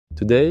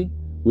Today,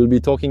 we'll be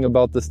talking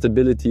about the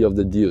stability of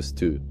the DEUS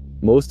II.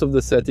 Most of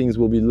the settings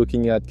we'll be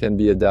looking at can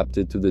be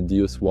adapted to the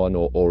DEUS I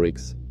or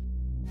Oryx.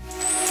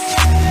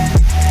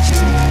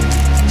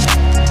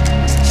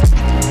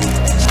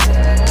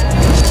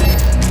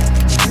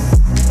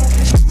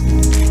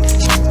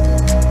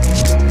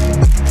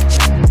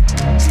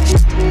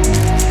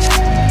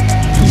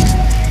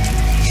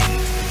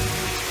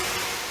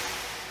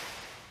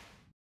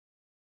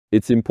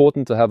 It's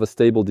important to have a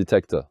stable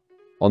detector.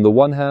 On the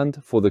one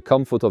hand, for the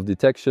comfort of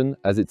detection,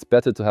 as it's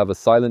better to have a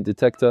silent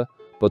detector,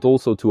 but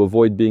also to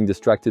avoid being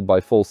distracted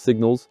by false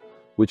signals,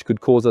 which could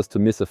cause us to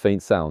miss a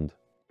faint sound.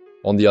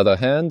 On the other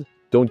hand,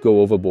 don't go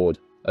overboard.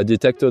 A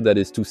detector that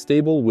is too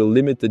stable will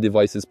limit the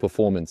device's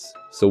performance,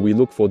 so we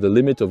look for the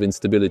limit of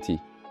instability.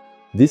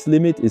 This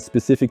limit is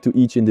specific to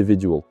each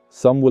individual.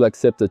 Some will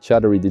accept a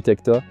chattery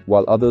detector,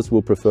 while others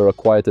will prefer a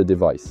quieter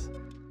device.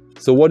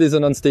 So what is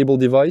an unstable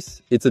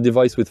device? It's a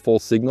device with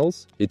false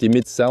signals. It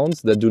emits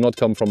sounds that do not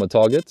come from a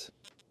target.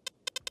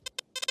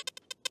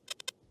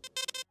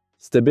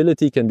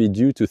 Stability can be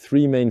due to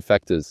three main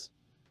factors: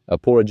 a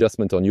poor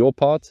adjustment on your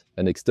part,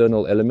 an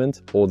external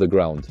element, or the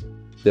ground.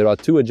 There are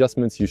two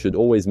adjustments you should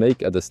always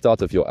make at the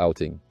start of your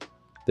outing.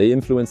 They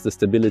influence the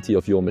stability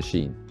of your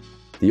machine: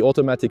 the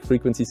automatic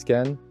frequency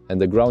scan and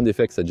the ground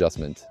effects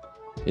adjustment.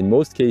 In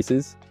most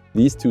cases,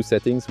 these two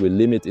settings will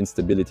limit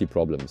instability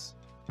problems.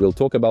 We'll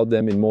talk about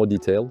them in more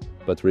detail,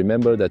 but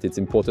remember that it's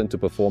important to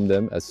perform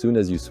them as soon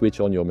as you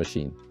switch on your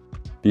machine.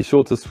 Be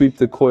sure to sweep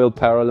the coil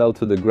parallel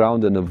to the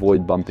ground and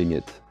avoid bumping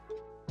it.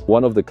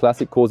 One of the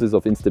classic causes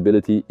of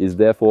instability is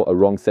therefore a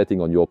wrong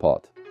setting on your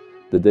part.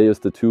 The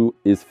DEUS II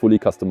is fully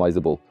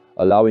customizable,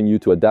 allowing you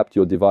to adapt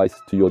your device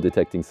to your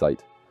detecting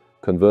site.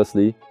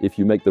 Conversely, if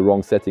you make the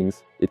wrong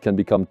settings, it can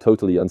become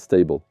totally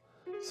unstable.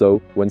 So,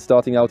 when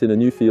starting out in a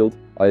new field,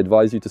 I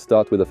advise you to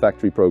start with a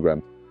factory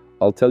program.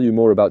 I'll tell you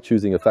more about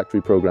choosing a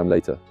factory program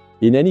later.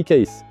 In any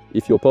case,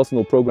 if your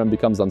personal program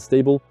becomes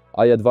unstable,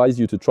 I advise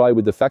you to try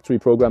with the factory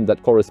program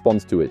that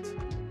corresponds to it.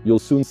 You'll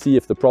soon see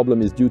if the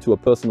problem is due to a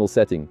personal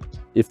setting.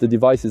 If the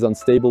device is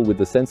unstable with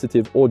the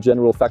sensitive or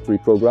general factory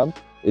program,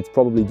 it's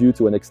probably due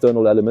to an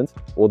external element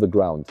or the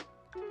ground.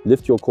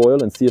 Lift your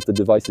coil and see if the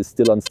device is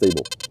still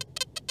unstable.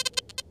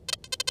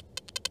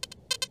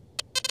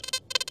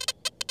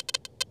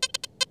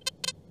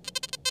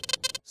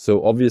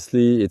 So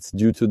obviously it's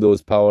due to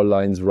those power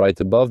lines right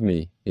above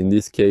me. In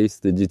this case,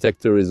 the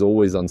detector is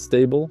always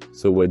unstable,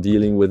 so we're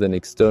dealing with an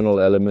external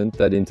element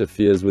that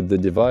interferes with the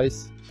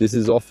device. This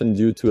is often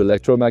due to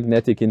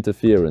electromagnetic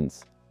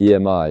interference,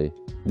 EMI.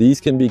 These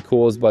can be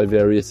caused by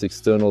various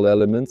external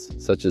elements,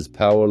 such as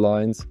power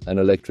lines, an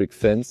electric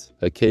fence,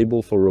 a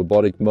cable for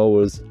robotic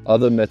mowers,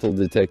 other metal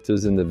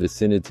detectors in the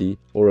vicinity,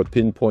 or a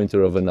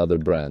pinpointer of another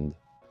brand.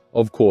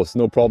 Of course,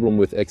 no problem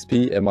with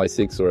XP,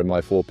 MI6 or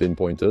MI4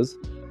 pinpointers.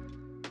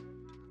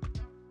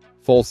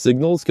 False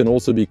signals can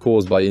also be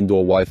caused by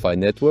indoor Wi-Fi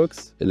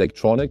networks,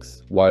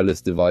 electronics, wireless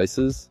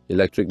devices,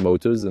 electric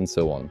motors, and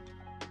so on.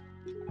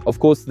 Of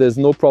course, there's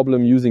no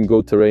problem using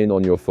Go Terrain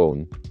on your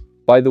phone.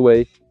 By the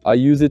way, I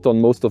use it on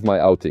most of my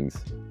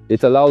outings.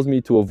 It allows me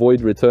to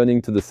avoid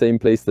returning to the same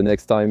place the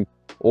next time,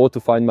 or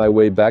to find my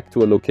way back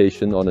to a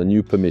location on a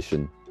new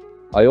permission.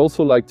 I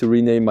also like to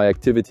rename my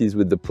activities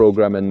with the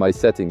program and my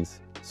settings,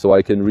 so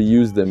I can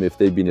reuse them if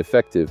they've been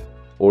effective,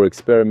 or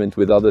experiment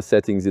with other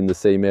settings in the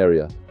same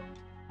area.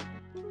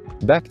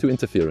 Back to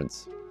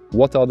interference.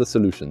 What are the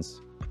solutions?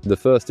 The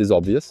first is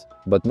obvious,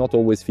 but not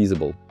always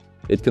feasible.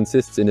 It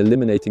consists in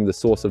eliminating the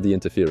source of the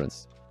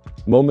interference.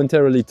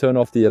 Momentarily turn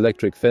off the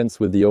electric fence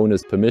with the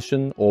owner's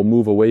permission or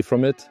move away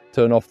from it,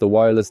 turn off the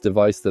wireless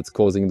device that's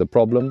causing the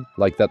problem,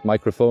 like that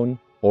microphone,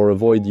 or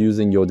avoid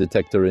using your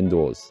detector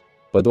indoors.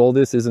 But all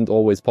this isn't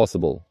always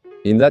possible.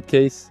 In that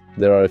case,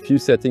 there are a few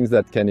settings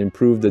that can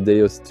improve the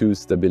DEUS II's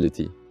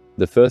stability.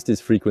 The first is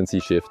frequency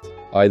shift,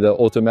 either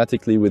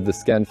automatically with the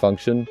scan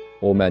function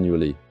or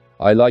manually.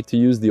 I like to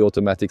use the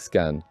automatic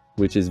scan,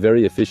 which is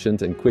very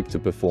efficient and quick to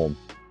perform.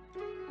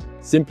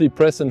 Simply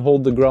press and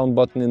hold the ground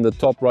button in the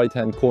top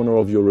right-hand corner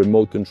of your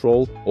remote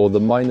control or the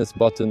minus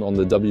button on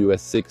the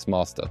WS6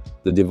 master.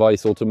 The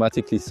device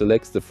automatically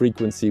selects the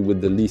frequency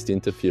with the least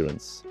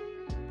interference.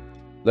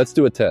 Let's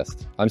do a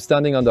test. I'm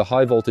standing under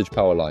high voltage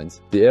power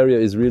lines. The area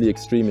is really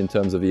extreme in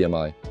terms of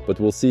EMI, but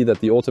we'll see that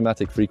the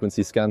automatic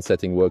frequency scan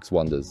setting works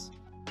wonders.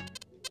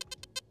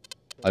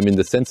 I'm in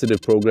the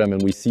sensitive program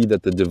and we see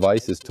that the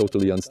device is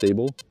totally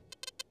unstable.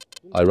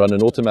 I run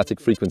an automatic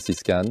frequency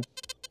scan.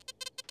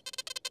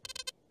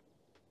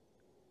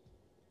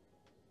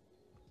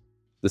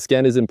 The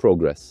scan is in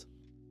progress.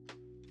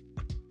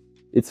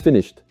 It's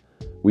finished.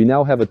 We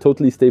now have a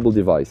totally stable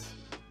device.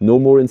 No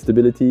more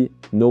instability,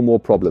 no more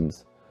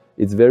problems.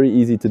 It's very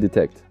easy to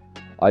detect.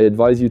 I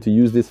advise you to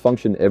use this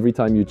function every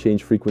time you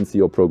change frequency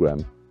or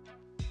program.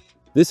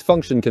 This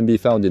function can be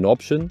found in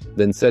Option,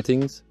 then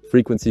Settings,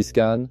 Frequency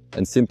Scan,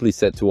 and simply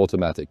set to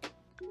automatic.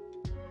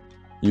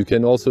 You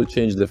can also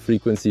change the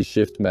frequency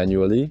shift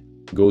manually.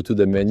 Go to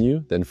the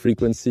menu, then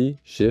Frequency,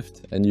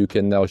 Shift, and you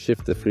can now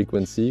shift the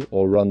frequency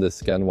or run the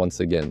scan once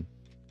again.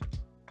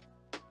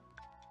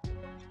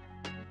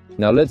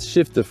 Now let's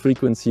shift the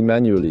frequency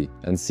manually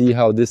and see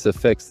how this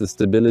affects the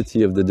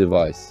stability of the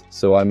device.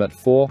 So I'm at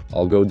 4,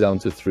 I'll go down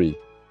to 3.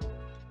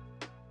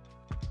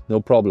 No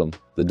problem,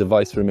 the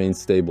device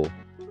remains stable.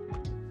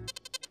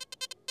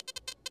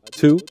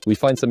 2, we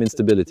find some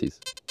instabilities.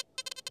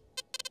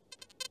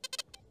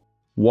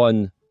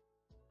 1.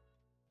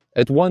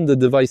 At 1, the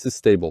device is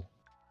stable.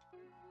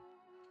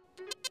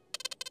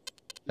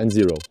 And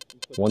 0.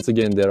 Once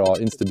again, there are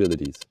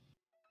instabilities.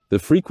 The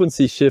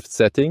frequency shift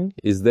setting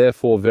is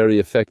therefore very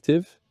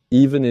effective,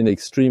 even in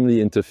extremely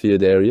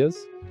interfered areas.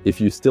 If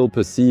you still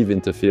perceive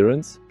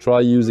interference, try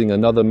using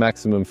another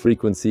maximum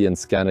frequency and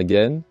scan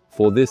again.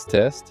 For this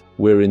test,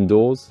 we're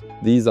indoors.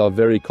 These are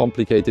very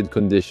complicated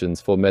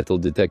conditions for metal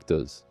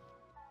detectors.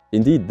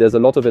 Indeed, there's a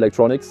lot of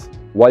electronics,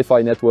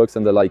 Wi-Fi networks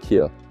and the like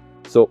here.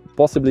 So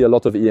possibly a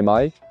lot of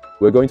EMI.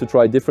 We're going to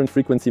try different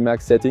frequency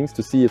max settings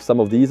to see if some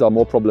of these are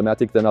more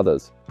problematic than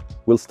others.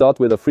 We'll start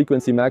with a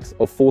frequency max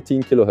of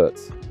 14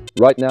 kHz.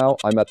 Right now,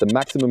 I'm at the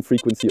maximum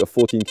frequency of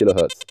 14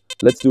 kHz.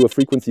 Let's do a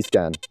frequency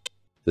scan.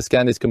 The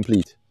scan is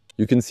complete.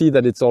 You can see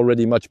that it's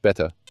already much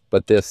better,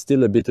 but there's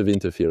still a bit of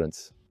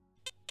interference.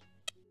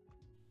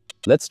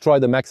 Let's try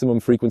the maximum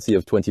frequency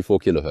of 24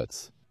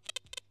 kHz.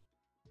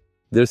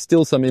 There's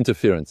still some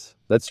interference.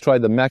 Let's try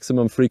the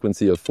maximum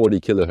frequency of 40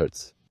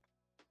 kHz.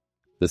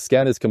 The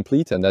scan is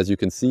complete and as you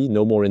can see,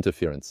 no more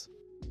interference.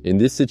 In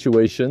this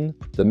situation,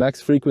 the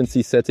max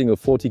frequency setting of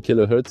 40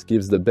 kHz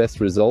gives the best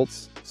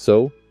results,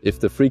 so if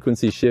the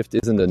frequency shift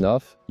isn't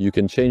enough, you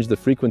can change the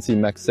frequency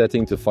max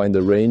setting to find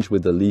the range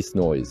with the least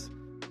noise.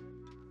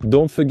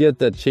 Don't forget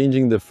that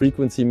changing the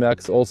frequency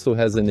max also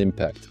has an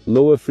impact.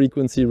 Lower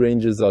frequency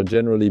ranges are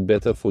generally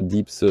better for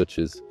deep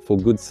searches, for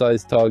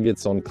good-sized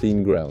targets on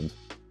clean ground.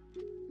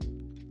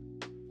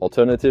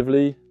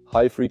 Alternatively,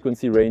 high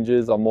frequency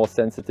ranges are more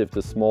sensitive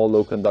to small,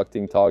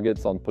 low-conducting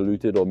targets on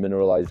polluted or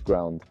mineralized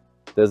ground.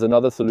 There's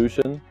another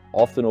solution,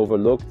 often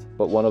overlooked,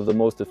 but one of the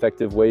most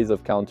effective ways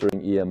of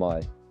countering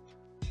EMI.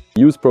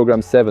 Use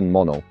program 7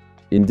 mono.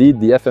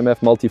 Indeed, the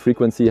FMF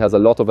multi-frequency has a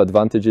lot of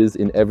advantages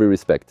in every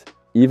respect,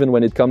 even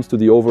when it comes to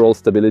the overall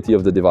stability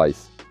of the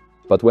device.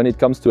 But when it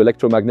comes to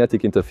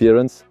electromagnetic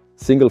interference,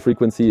 single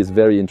frequency is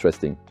very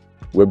interesting.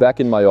 We're back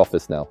in my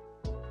office now.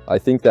 I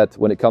think that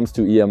when it comes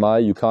to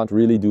EMI, you can't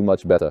really do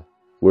much better.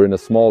 We're in a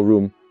small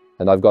room,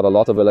 and I've got a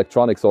lot of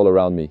electronics all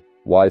around me,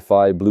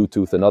 Wi-Fi,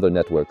 Bluetooth and other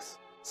networks.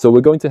 So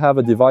we're going to have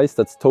a device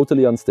that's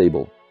totally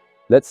unstable.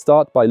 Let's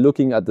start by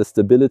looking at the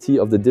stability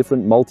of the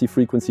different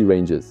multi-frequency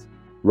ranges.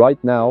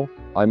 Right now,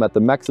 I'm at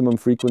the maximum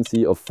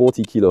frequency of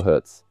 40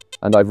 kHz,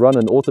 and I've run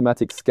an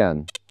automatic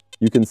scan.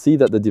 You can see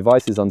that the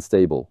device is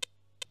unstable.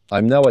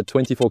 I'm now at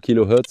 24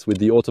 kHz with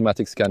the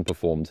automatic scan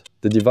performed.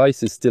 The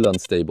device is still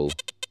unstable.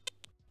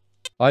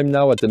 I'm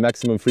now at the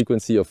maximum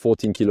frequency of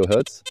 14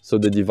 kHz, so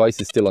the device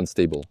is still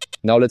unstable.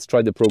 Now let's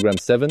try the program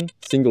 7,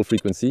 single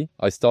frequency.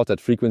 I start at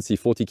frequency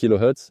 40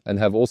 kHz and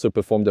have also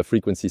performed a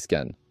frequency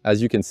scan.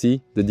 As you can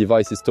see, the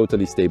device is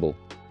totally stable.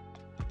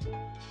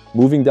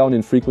 Moving down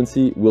in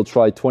frequency, we'll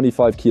try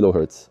 25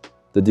 kHz.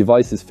 The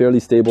device is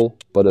fairly stable,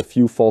 but a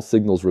few false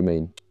signals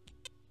remain.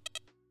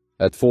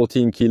 At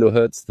 14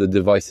 kHz, the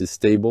device is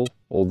stable,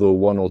 although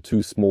 1 or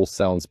 2 small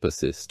sounds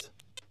persist.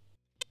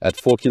 At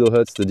 4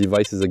 kHz, the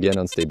device is again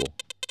unstable.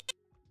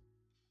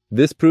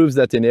 This proves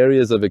that in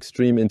areas of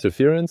extreme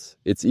interference,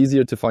 it's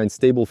easier to find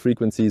stable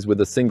frequencies with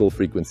a single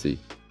frequency.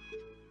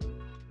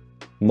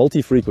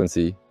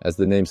 Multi-frequency, as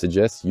the name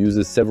suggests,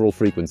 uses several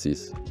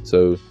frequencies,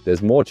 so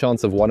there's more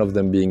chance of one of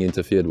them being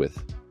interfered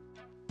with.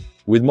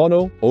 With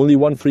mono, only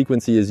one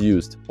frequency is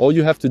used. All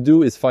you have to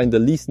do is find the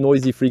least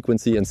noisy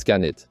frequency and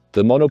scan it.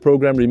 The mono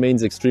program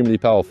remains extremely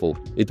powerful.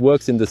 It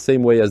works in the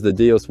same way as the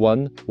DEUS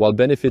I, while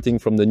benefiting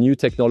from the new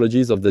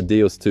technologies of the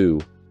DEUS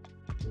II.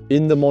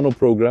 In the mono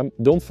program,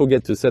 don't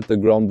forget to set the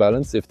ground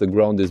balance if the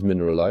ground is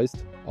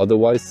mineralized.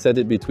 Otherwise, set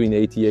it between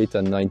 88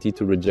 and 90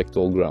 to reject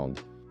all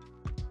ground.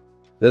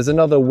 There's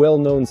another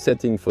well-known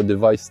setting for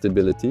device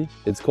stability.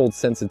 It's called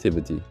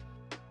sensitivity.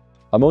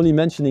 I'm only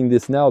mentioning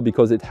this now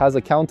because it has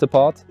a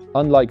counterpart,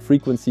 unlike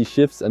frequency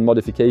shifts and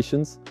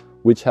modifications,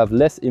 which have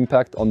less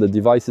impact on the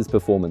device's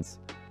performance.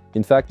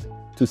 In fact,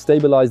 to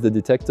stabilize the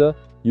detector,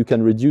 you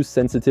can reduce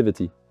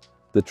sensitivity.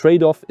 The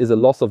trade-off is a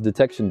loss of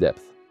detection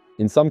depth.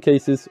 In some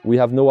cases, we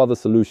have no other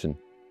solution.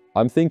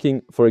 I'm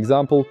thinking, for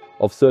example,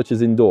 of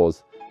searches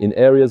indoors, in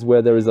areas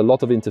where there is a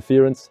lot of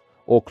interference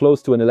or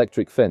close to an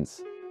electric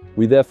fence.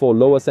 We therefore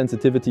lower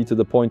sensitivity to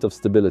the point of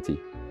stability.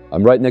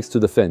 I'm right next to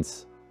the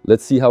fence.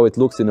 Let's see how it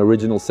looks in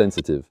original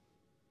sensitive.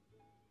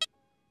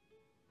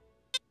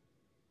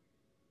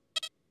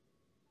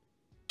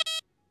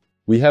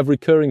 We have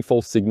recurring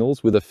false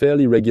signals with a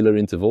fairly regular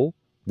interval.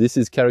 This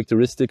is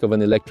characteristic of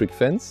an electric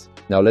fence.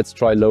 Now let's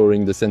try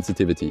lowering the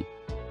sensitivity.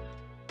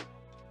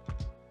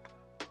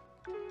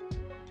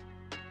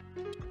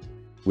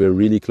 We're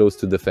really close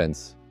to the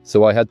fence,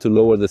 so I had to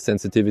lower the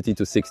sensitivity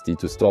to 60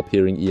 to stop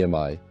hearing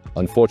EMI.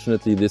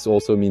 Unfortunately, this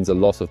also means a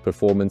loss of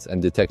performance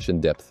and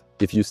detection depth.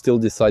 If you still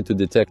decide to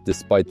detect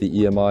despite the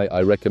EMI,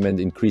 I recommend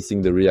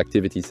increasing the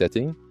reactivity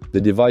setting. The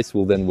device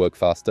will then work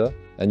faster,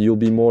 and you'll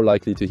be more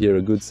likely to hear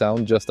a good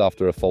sound just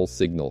after a false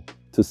signal.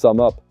 To sum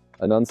up,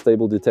 an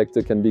unstable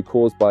detector can be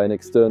caused by an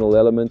external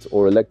element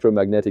or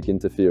electromagnetic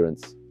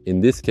interference.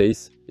 In this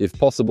case, if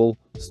possible,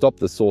 stop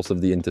the source of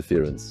the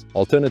interference.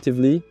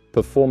 Alternatively,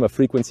 perform a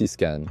frequency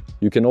scan.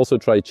 You can also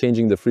try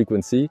changing the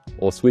frequency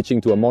or switching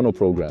to a mono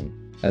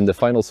program. And the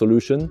final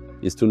solution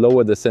is to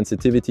lower the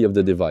sensitivity of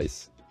the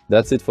device.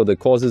 That's it for the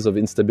causes of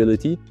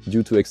instability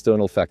due to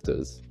external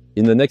factors.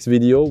 In the next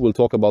video, we'll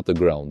talk about the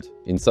ground.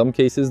 In some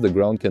cases, the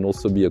ground can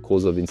also be a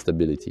cause of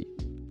instability.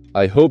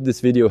 I hope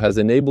this video has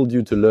enabled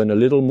you to learn a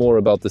little more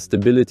about the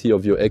stability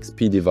of your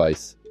XP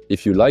device.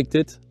 If you liked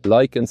it,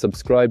 like and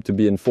subscribe to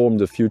be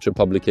informed of future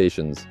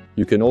publications.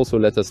 You can also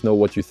let us know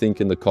what you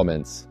think in the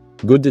comments.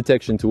 Good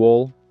detection to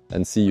all,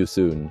 and see you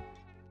soon.